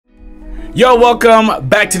Yo, welcome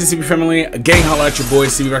back to the CB family. Gang, holla at your boy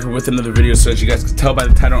CB back with another video. So as you guys can tell by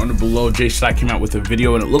the title under below, Jschlatt came out with a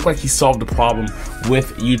video and it looked like he solved the problem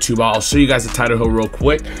with YouTube. I'll show you guys the title here real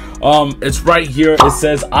quick. It's right here. It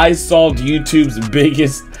says, I solved YouTube's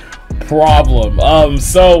biggest problem.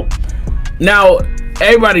 So now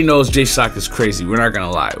everybody knows Jschlatt is crazy. We're not gonna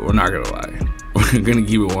lie. We're not gonna lie. We're gonna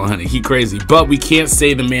keep it 100. He crazy, but we can't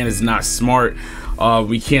say the man is not smart.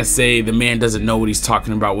 We can't say the man doesn't know what he's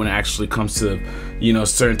talking about when it actually comes to, you know,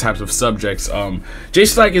 certain types of subjects.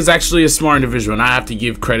 Jschlatt is actually a smart individual, and I have to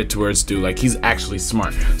give credit to where it's due. Like, he's actually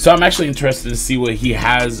smart. So I'm actually interested to see what he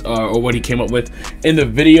has or what he came up with in the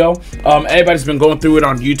video. Everybody's been going through it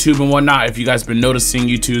on YouTube and whatnot. If you guys been noticing,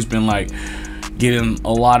 YouTube's been like getting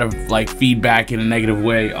a lot of like feedback in a negative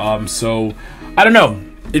way. So I don't know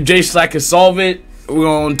if Jschlatt can solve it. We're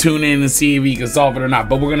gonna tune in and see if we can solve it or not,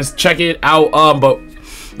 but we're gonna check it out. But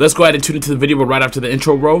let's go ahead and tune into the video. But right after the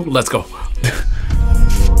intro roll, let's go.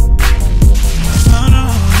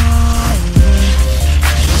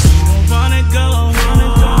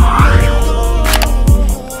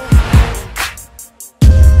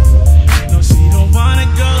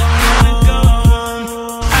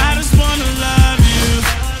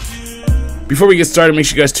 Before we get started, make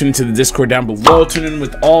sure you guys tune into the Discord down below. Tune in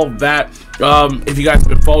with all of that. If you guys have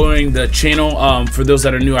been following the channel, for those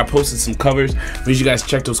that are new, I posted some covers. Make sure you guys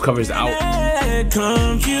check those covers out.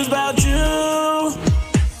 Confused about you.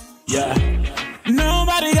 Yeah.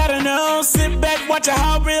 Nobody gotta know. Sit back, watch a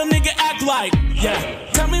how real nigga act like. Yeah.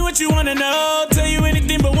 Tell me what you wanna know. Tell you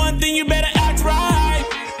anything but one thing, you better act right.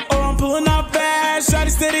 Or I'm pulling out fast. Shawty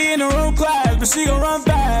steady in the room class, but she gon' run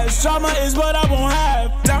fast. Trauma is what I won't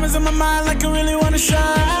have. Diamonds in my mind like I really wanna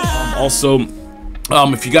shine. Also,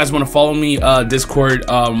 if you guys want to follow me, Discord,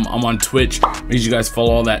 I'm on Twitch. Make sure you guys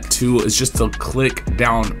follow all that too. It's just a click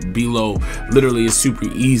down below. Literally, it's super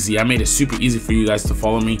easy. I made it super easy for you guys to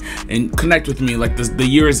follow me and connect with me. Like, the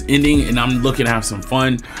year is ending and I'm looking to have some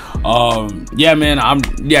fun. Yeah, man,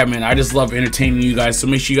 I just love entertaining you guys. So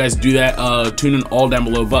make sure you guys do that. Tune in all down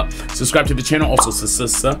below. But subscribe to the channel. Also,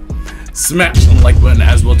 smash the like button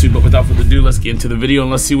as well too. But without further ado, let's get into the video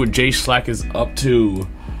and let's see what Jschlatt is up to.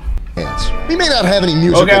 We may not have any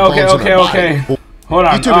musical okay. Hold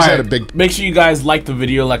on. YouTube's had a big... Make sure you guys like the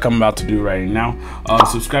video like I'm about to do right now.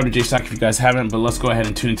 Subscribe to Jschlatt if you guys haven't, but let's go ahead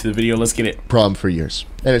and tune into the video. Let's get it. Problem for years.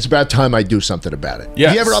 And it's about time I do something about it.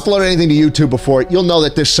 Yes. If you ever uploaded anything to YouTube before, you'll know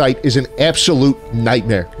that this site is an absolute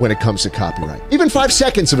nightmare when it comes to copyright. Even 5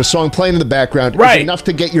 seconds of a song playing in the background is enough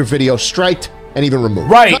to get your video striked and even removed.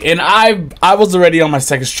 Right, and I was already on my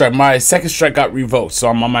second strike. My second strike got revoked, so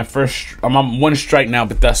I'm on my I'm on 1 strike now,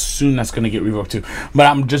 but that's gonna get revoked too. But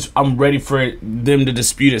I'm ready for them to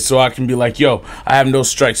dispute it, so I can be like, yo, I have no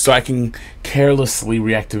strikes, so I can carelessly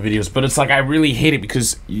react to videos. But it's like, I really hate it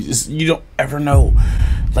because you don't ever know.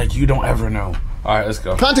 Like, you don't ever know. All right, let's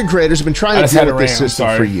go. Content creators have been trying to deal with this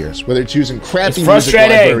system for years, whether it's using crappy music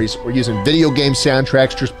libraries or using video game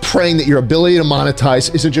soundtracks, just praying that your ability to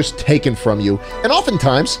monetize isn't just taken from you. And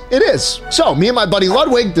oftentimes, it is. So, me and my buddy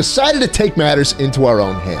Ludwig decided to take matters into our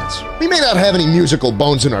own hands. We may not have any musical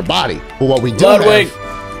bones in our body, but what we do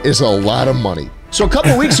have is a lot of money. So a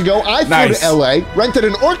couple weeks ago, I flew to LA, rented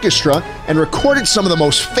an orchestra, and recorded some of the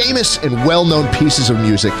most famous and well-known pieces of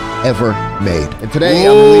music ever made. And today,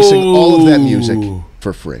 I'm releasing all of that music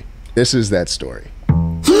for free. This is that story.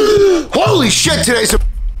 Holy shit, today's a...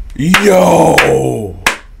 Yo!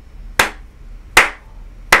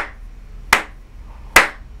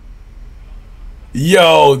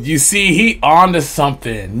 Yo, you see, he onto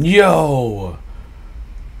something. Yo!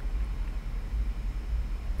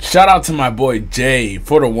 Shout out to my boy Jay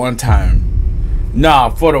for the one time. Nah,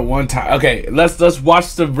 for the one time. Okay, let's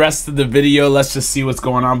watch the rest of the video. Let's just see what's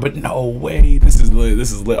going on. But no way, this is lit.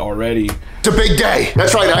 This is lit already. It's a big day.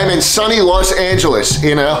 That's right, I'm in sunny Los Angeles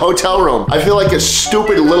in a hotel room. I feel like a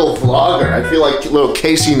stupid little vlogger. I feel like little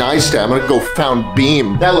Casey Neistat. I'm gonna go found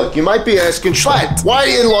Beam. Now look, you might be asking, Schlatt, why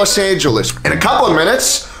in Los Angeles? In a couple of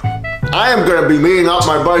minutes, I am gonna be meeting up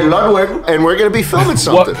my buddy Ludwig, and we're gonna be filming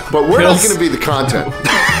something. But we're not gonna be the content.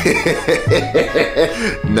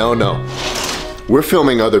 No. We're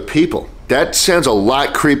filming other people. That sounds a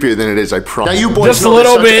lot creepier than it is, I promise. Now you boys just a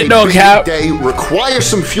little bit, no cap. Day requires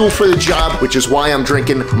some fuel for the job, which is why I'm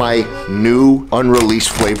drinking my new unreleased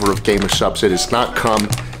flavor of Gamer Subs. It is not cum.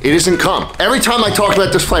 It isn't cum. Every time I talk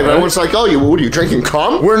about this flavor, everyone's like, oh, what are you drinking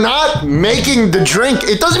cum? We're not making the drink.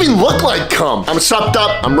 It doesn't even look like cum. I'm supped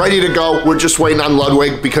up. I'm ready to go. We're just waiting on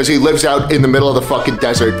Ludwig because he lives out in the middle of the fucking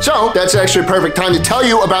desert. So that's actually a perfect time to tell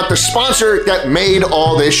you about the sponsor that made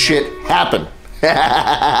all this shit happen.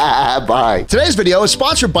 Bye. Today's video is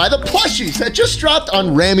sponsored by the plushies that just dropped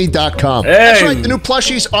on Rami.com. Hey. That's right, the new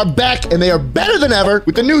plushies are back and they are better than ever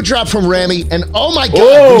with the new drop from Rami. And oh my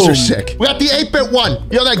God, these are sick. We got the 8-bit one.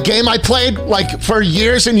 You know that game I played like for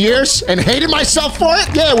years and years and hated myself for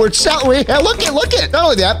it? Yeah, we're selling. Yeah, look it. Not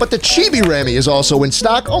only that, but the chibi Rami is also in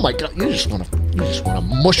stock. Oh my God, you just want to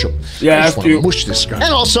mush him. Yeah, you just want to mush this guy.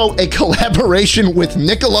 And also a collaboration with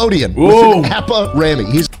Nickelodeon with an Appa Rami.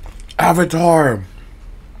 He's Avatar.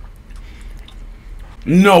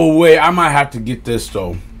 No way. I might have to get this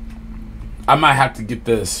though. I might have to get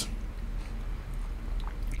this.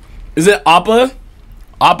 Is it Appa?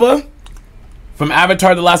 Appa? From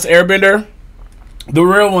Avatar The Last Airbender? The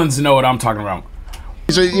real ones know what I'm talking about.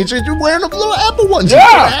 He's wearing a little Apple ones. Yeah.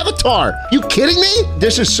 Avatar. You kidding me?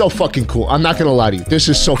 This is so fucking cool. I'm not gonna lie to you. This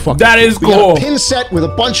is so fucking That is cool. cool. We got a pin set with a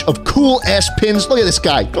bunch of cool ass pins. Look at this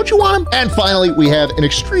guy. Don't you want him? And finally, we have an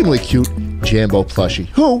extremely cute Jambo plushie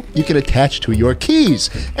who you can attach to your keys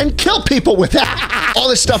and kill people with that. All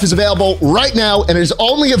this stuff is available right now and is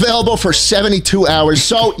only available for 72 hours.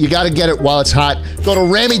 So you got to get it while it's hot. Go to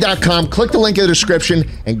Rami.com, click the link in the description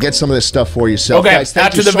and get some of this stuff for yourself. Okay, guys, thank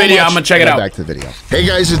after you the so video, much. I'm gonna check it out. Back to the video. Hey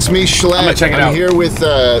guys, it's me, Schlatt. I'm gonna check it out. I'm here with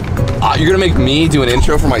you're gonna make me do an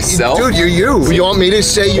intro for myself? Dude, you're you. You want me to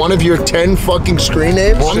say one of your 10 fucking screen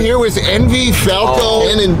names? I'm here with Envy, Falco,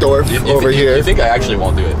 Enendorf over here. You think I actually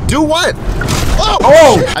won't do it? Do what?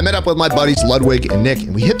 Oh! I met up with my buddies Ludwig and Nick,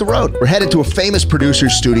 and we hit the road. We're headed to a famous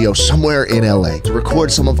producer's studio somewhere in LA to record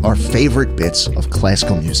some of our favorite bits of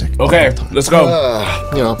classical music. Okay, let's go.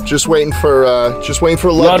 You know, just waiting for Lud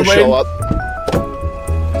to show up.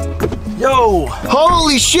 Yo!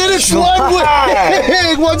 Holy shit, it's Ludwig!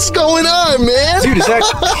 Hey, what's going on, man? Dude, is that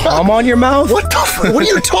cum on your mouth? What the fuck? What are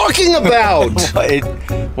you talking about?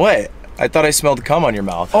 What? I thought I smelled cum on your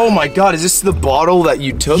mouth. Oh my God, is this the bottle that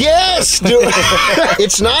you took? Yes, dude.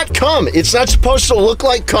 It's not cum. It's not supposed to look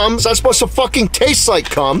like cum. It's not supposed to fucking taste like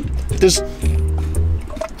cum. It's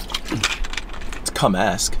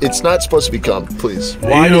cum-esque. It's not supposed to be cum, please.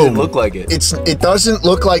 Why does it look like it? It doesn't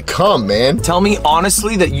look like cum, man. Tell me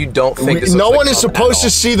honestly that you don't think this No looks one like is cum supposed at all. to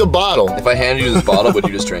see the bottle. If I handed you this bottle, would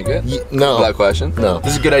you just drink it? No. Without question? No.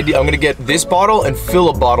 This is a good idea. I'm gonna get this bottle and fill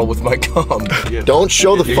a bottle with my cum. Don't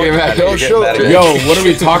show the fucking. Don't show. Yo, what are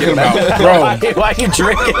we talking about, bro? Why are you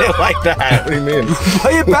drinking it like that? What do you mean?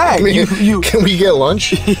 Play it back. Can we get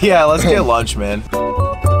lunch? Yeah, let's get lunch, man.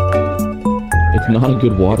 It's not a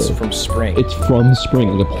good water. It's from spring. It's from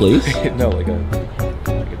spring, like a place? No, like a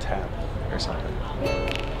tap or something.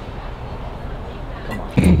 Come on.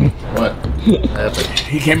 What happened?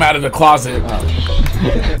 He came out of the closet.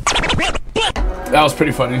 That was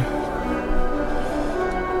pretty funny.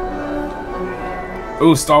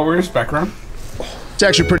 Ooh, Star Wars background. It's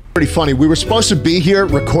actually pretty funny. We were supposed to be here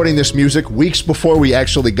recording this music weeks before we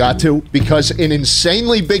actually got to, because an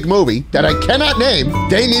insanely big movie that I cannot name,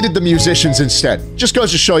 they needed the musicians instead. Just goes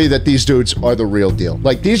to show you that these dudes are the real deal.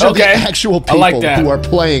 Like, these are the actual people who are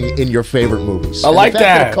playing in your favorite movies. I like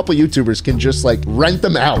that. A couple YouTubers can just like rent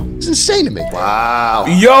them out. It's insane to me. Wow.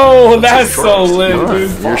 Yo, that's so lit,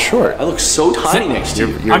 dude. You're short. I look so tiny next to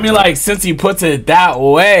you. I mean, like, since he puts it that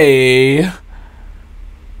way.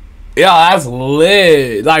 Yeah, that's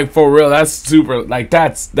lit. Like, for real, that's super. Like,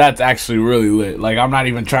 that's actually really lit. Like, I'm not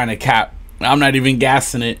even trying to cap. I'm not even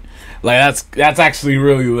gassing it. Like, that's actually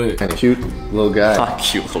really lit. Cute little guy.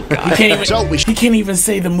 Cute little guy. He can't even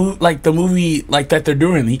say the movie like that they're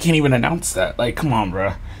doing. He can't even announce that. Like, come on,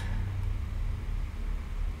 bro.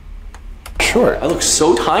 Short. I look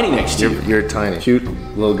so tiny next to you. You're tiny. Cute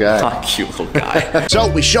little guy. Cute little guy.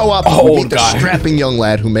 So we show up. We meet the strapping young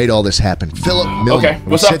lad who made all this happen, Philip Milman. Okay,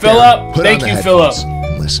 what's up, Philip? Thank you, Philip.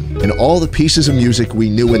 Listen, and all the pieces of music we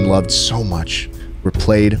knew and loved so much were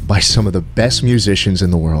played by some of the best musicians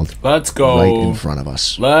in the world. Let's go. Right in front of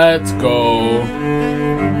us. Let's go.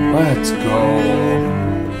 Let's go.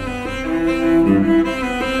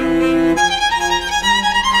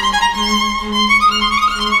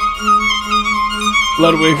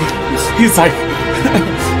 Ludwig, he's like,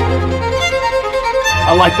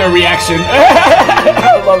 I like their reaction.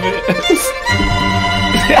 I love it.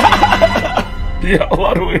 Yeah,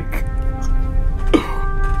 Ludwig.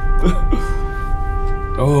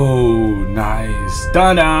 Oh, nice.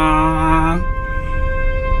 Da-da.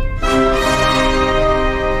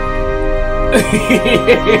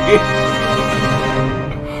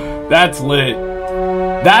 That's lit.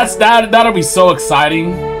 That'll be so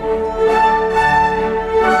exciting.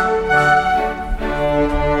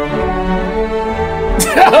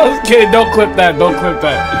 I was kidding. Don't clip that. Don't clip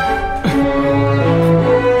that.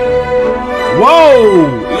 Whoa!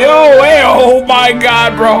 Yo, hey, oh my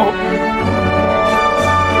God, bro.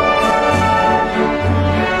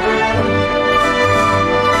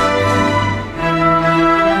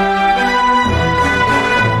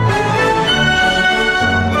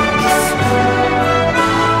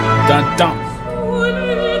 dun, dun.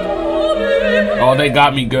 Oh, they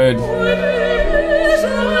got me good.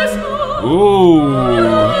 Ooh.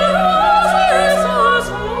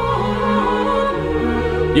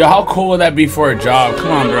 Yo, how cool would that be for a job?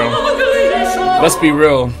 Come on, bro. Let's be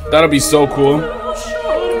real. That'll be so cool.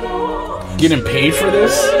 Getting paid for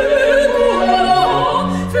this?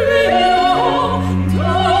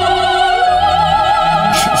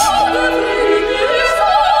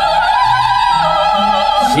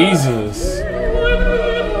 Jesus.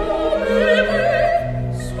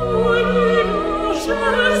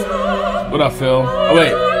 What up, Phil? Oh,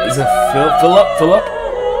 wait. Is it Philip? Philip?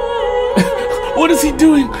 What is he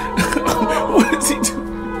doing? What is he doing?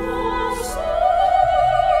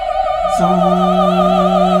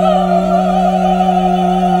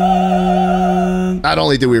 Not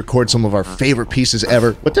only did we record some of our favorite pieces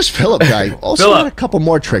ever, but this Philip guy also had a couple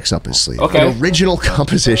more tricks up his sleeve. Okay. An original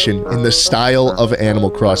composition in the style of Animal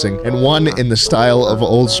Crossing, and one in the style of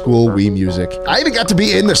old school Wii music. I even got to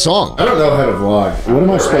be in the song. I don't know how to vlog. What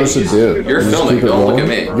am I supposed to do? You're filming, don't look at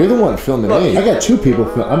me. You're the one filming me. I got 2 people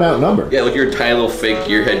filming. I'm outnumbered. Yeah, look at your tiny little fake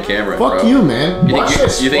gearhead camera. Fuck you, man. Watch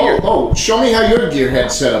this. Oh, show me how your gearhead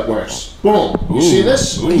setup works. Boom. You see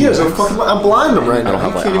this? He is. I'm blind him right now.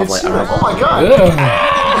 I can't even see him. Oh my god.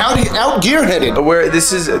 How do you out gearheaded? Where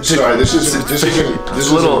this is? Sorry, this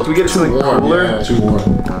is little. Can we get something cooler? Yeah, too warm.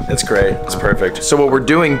 That's great. It's perfect. So what we're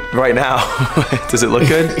doing right now, does it look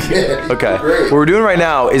good? Yeah, okay. great. What we're doing right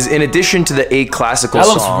now is, in addition to the 8 classical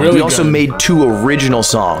songs, really we also made 2 original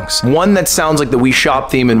songs. One that sounds like the Wii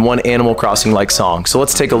Shop theme and one Animal Crossing-like song. So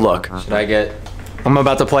let's take a look. should I get? I'm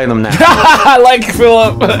about to play them now. I like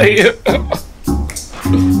Philip.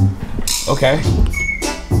 Okay.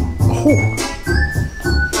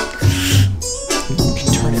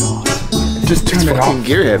 Turn it off. Just turn it off.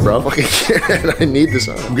 Gearhead, bro. Fucking gearhead. I need this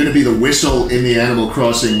on. I'm gonna be the whistle in the Animal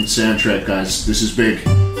Crossing soundtrack, guys. This is big.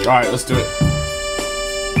 Alright, let's do it.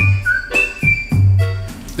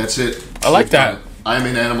 That's it. I like that. I'm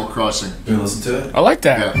in Animal Crossing. You wanna listen to it? I like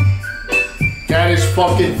that. Yeah. That is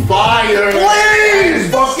fucking fire! Please!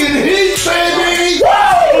 Fucking heat, baby!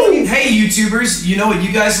 Woo! Hey YouTubers, you know what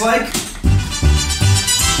you guys like?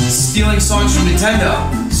 Stealing songs from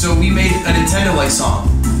Nintendo. So we made a Nintendo-like song.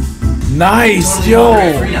 Nice, Totally yo,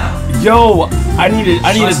 copyright free now. yo. I need to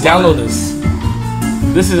download this.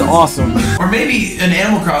 This is awesome. Or maybe an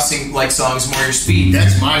Animal Crossing-like song is more your speed.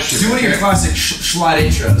 That's my shit. Do one of your classic Schlatt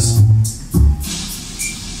intros.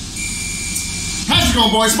 How's it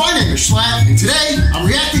going, boys? My name is Schlatt, and today I'm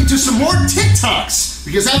reacting to some more TikToks,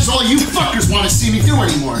 because that's all you fuckers want to see me do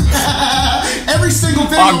anymore. Every single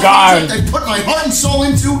video I put my heart and soul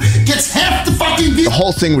into gets half the fucking views. The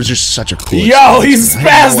whole thing was just such a cool Yo, he's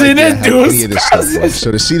spazzing it, dude.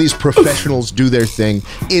 So to see these professionals do their thing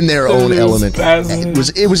in their own element,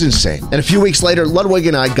 it was insane. And a few weeks later, Ludwig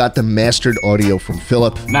and I got the mastered audio from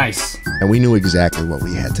Philip. Nice. And we knew exactly what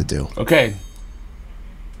we had to do. Okay.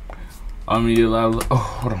 Oh,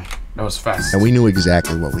 hold on. That was fast. And we knew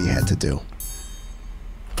exactly what we had to do.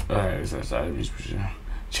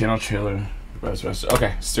 Channel trailer.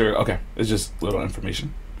 Okay, stereo. Okay, it's just little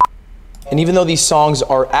information. And even though these songs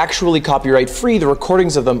are actually copyright free, the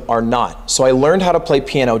recordings of them are not. So I learned how to play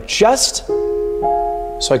piano just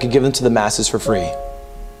so I could give them to the masses for free.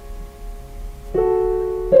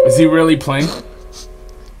 Is he really playing?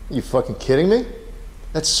 You fucking kidding me?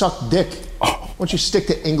 That sucked dick. Oh. Why don't you stick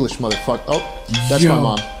to English, motherfucker? Oh, that's my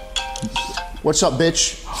mom. What's up,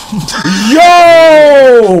 bitch?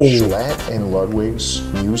 Yo! Schlatt and Ludwig's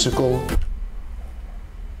musical.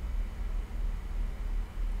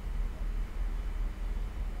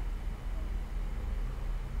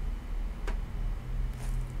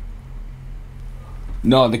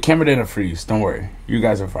 No, the camera didn't freeze. Don't worry. You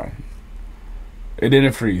guys are fine. It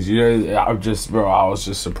didn't freeze. I was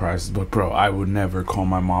just surprised. But bro, I would never call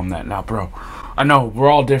my mom that. Now, bro, I know we're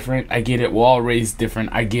all different. I get it. We're all raised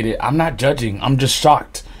different. I get it. I'm not judging. I'm just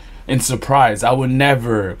shocked and surprised. I would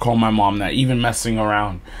never call my mom that, even messing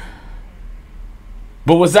around.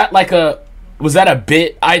 But was that a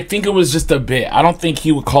bit? I think it was just a bit. I don't think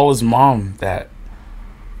he would call his mom that.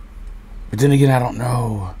 But then again, I don't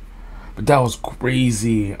know. But that was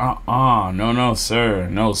crazy. No, sir.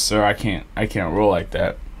 No, sir. I can't roll like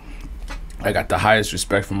that. I got the highest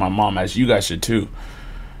respect for my mom, as you guys should too.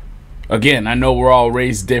 Again, I know we're all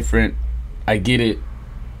raised different. I get it.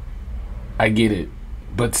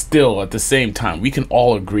 But still, at the same time, we can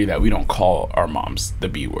all agree that we don't call our moms the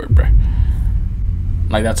B word, bruh.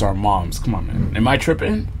 Like, that's our moms. Come on, man. Am I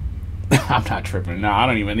tripping? I'm not tripping. No, I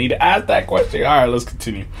don't even need to ask that question. All right, let's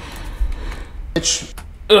continue. Bitch.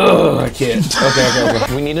 Ugh, I can't.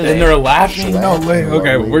 Okay. We need a name. And they're laughing? No way.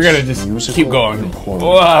 Okay, we're gonna just keep going.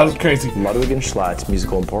 Oh, that was crazy. Ludwig and Schlatt's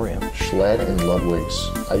Musical Emporium. Schlatt and Ludwig's.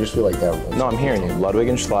 I just feel like that. No, I'm hearing you. Ludwig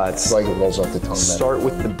and Schlatt's. Like it rolls off the tongue. Start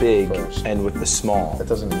with the big first. And with the small. That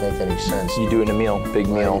doesn't make any sense. You do it in a meal. Big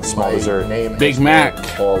meal, small dessert. Name Big Mac.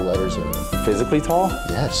 Tall letters in it. Physically tall?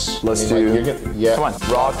 Yes. Let's do. Yeah. Come on.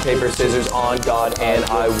 Rock, paper, scissors, on God, and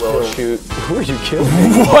I will shoot. Who are you killing?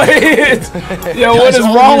 What? Yo, what is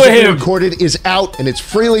wrong with him? Recorded is out and it's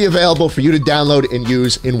freely available for you to download and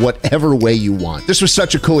use in whatever way you want. This was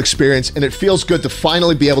such a cool experience and it feels good to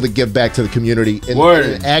finally be able to give back to the community in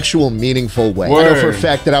an actual meaningful way. I know for a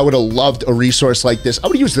fact that I would have loved a resource like this. I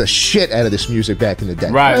would have used the shit out of this music back in the day.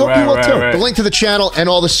 Right, I hope you will too. The link to the channel and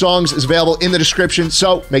all the songs is available in the description,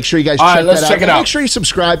 so make sure you guys check that out. Make sure you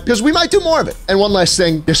subscribe because we might do more of it. And one last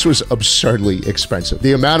thing, this was absurdly expensive.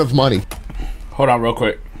 The amount of money. Hold on real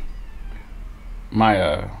quick.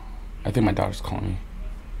 I think my daughter's calling me.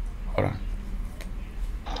 Hold on.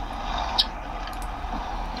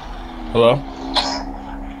 Hello?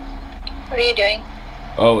 What are you doing?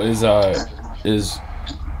 Oh,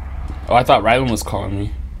 oh, I thought Rylan was calling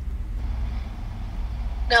me.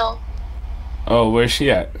 No. Oh, where's she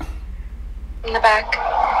at? In the back.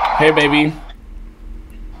 Hey, baby.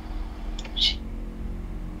 She's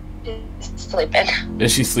sleeping.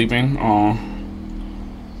 Is she sleeping? Oh.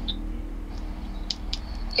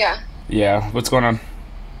 Yeah. Yeah, what's going on?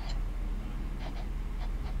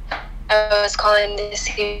 I was calling to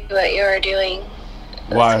see what you were doing.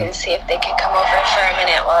 Why? I was going to see if they could come over for a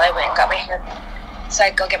minute while I went and got my hair. So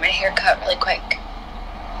I'd go get my hair cut really quick.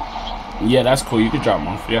 Yeah, that's cool. You could drop them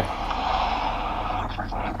off, yeah.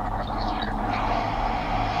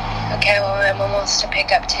 Okay, well, I'm almost to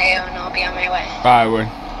pick up Teo and I'll be on my way. Alright, word.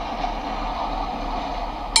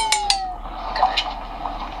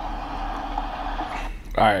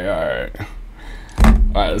 Alright.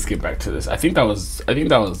 Alright, let's get back to this. I think that was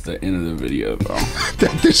the end of the video, bro.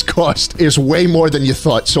 This cost is way more than you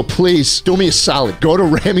thought, so please do me a solid. Go to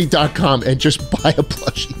Rami.com and just buy a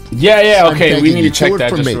plushie. Yeah, okay. We need to check that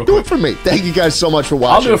just real quick. Do it for me. Thank you guys so much for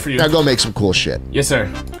watching. I'll do it for you. Now go make some cool shit. Yes,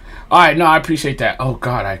 sir. Alright, no, I appreciate that. Oh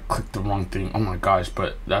god, I clicked the wrong thing. Oh my gosh,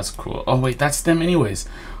 but that's cool. Oh wait, that's them anyways.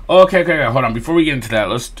 Okay, hold on. Before we get into that,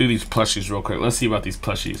 let's do these plushies real quick. Let's see about these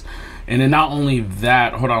plushies. And then not only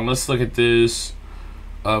that, hold on, let's look at this.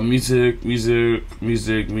 Music.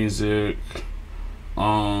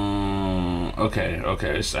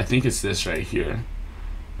 Okay. So I think it's this right here.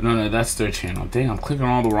 No, that's their channel. Dang, I'm clicking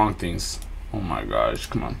on all the wrong things. Oh my gosh,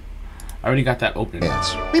 come on. I already got that open.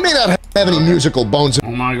 We may not have any musical bones.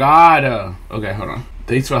 Oh my god. Okay, hold on.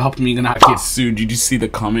 Thanks for helping me not get sued. Did you see the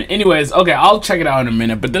comment? Anyways, okay, I'll check it out in a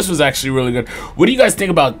minute. But this was actually really good. What do you guys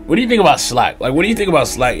think about? What do you think about Schlatt? Like, what do you think about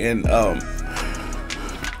Schlatt? And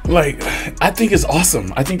like, I think it's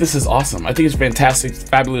awesome. I think this is awesome. I think it's fantastic,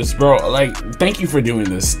 fabulous, bro. Like, thank you for doing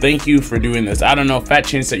this. Thank you for doing this. I don't know, fat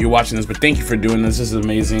chance that you're watching this, but thank you for doing this. This is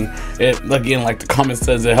amazing. It, again, like the comment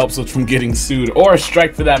says, it helps us from getting sued or a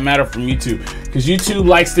strike for that matter from YouTube, because YouTube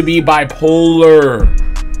likes to be bipolar.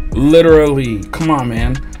 Literally, come on,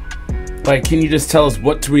 man. Like, can you just tell us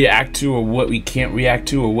what to react to or what we can't react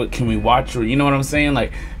to or what can we watch, or you know what I'm saying?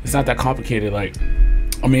 Like, it's not that complicated. Like,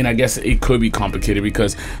 I mean, I guess it could be complicated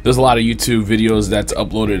because there's a lot of YouTube videos that's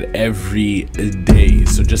uploaded every day.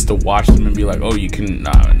 So just to watch them and be like, oh, you can,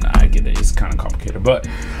 nah, I get it. It's kind of complicated. But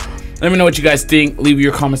let me know what you guys think. Leave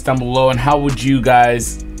your comments down below. And how would you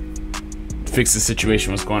guys fix the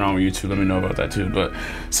situation? What's going on with YouTube? Let me know about that too. But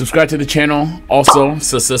subscribe to the channel. Also,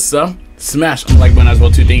 smash the like button as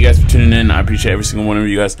well too. Thank you guys for tuning in. I appreciate every single one of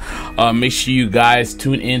you guys. Make sure you guys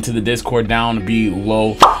tune into the Discord down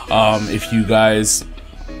below. If you guys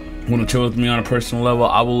want to chill with me on a personal level,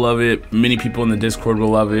 I will love it. Many people in the Discord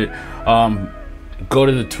will love it. Go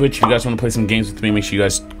to the Twitch if you guys want to play some games with me. Make sure you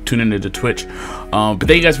guys tune into the Twitch. But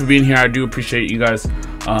thank you guys for being here. I do appreciate you guys.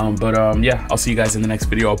 Yeah, I'll see you guys in the next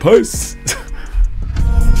video. Peace.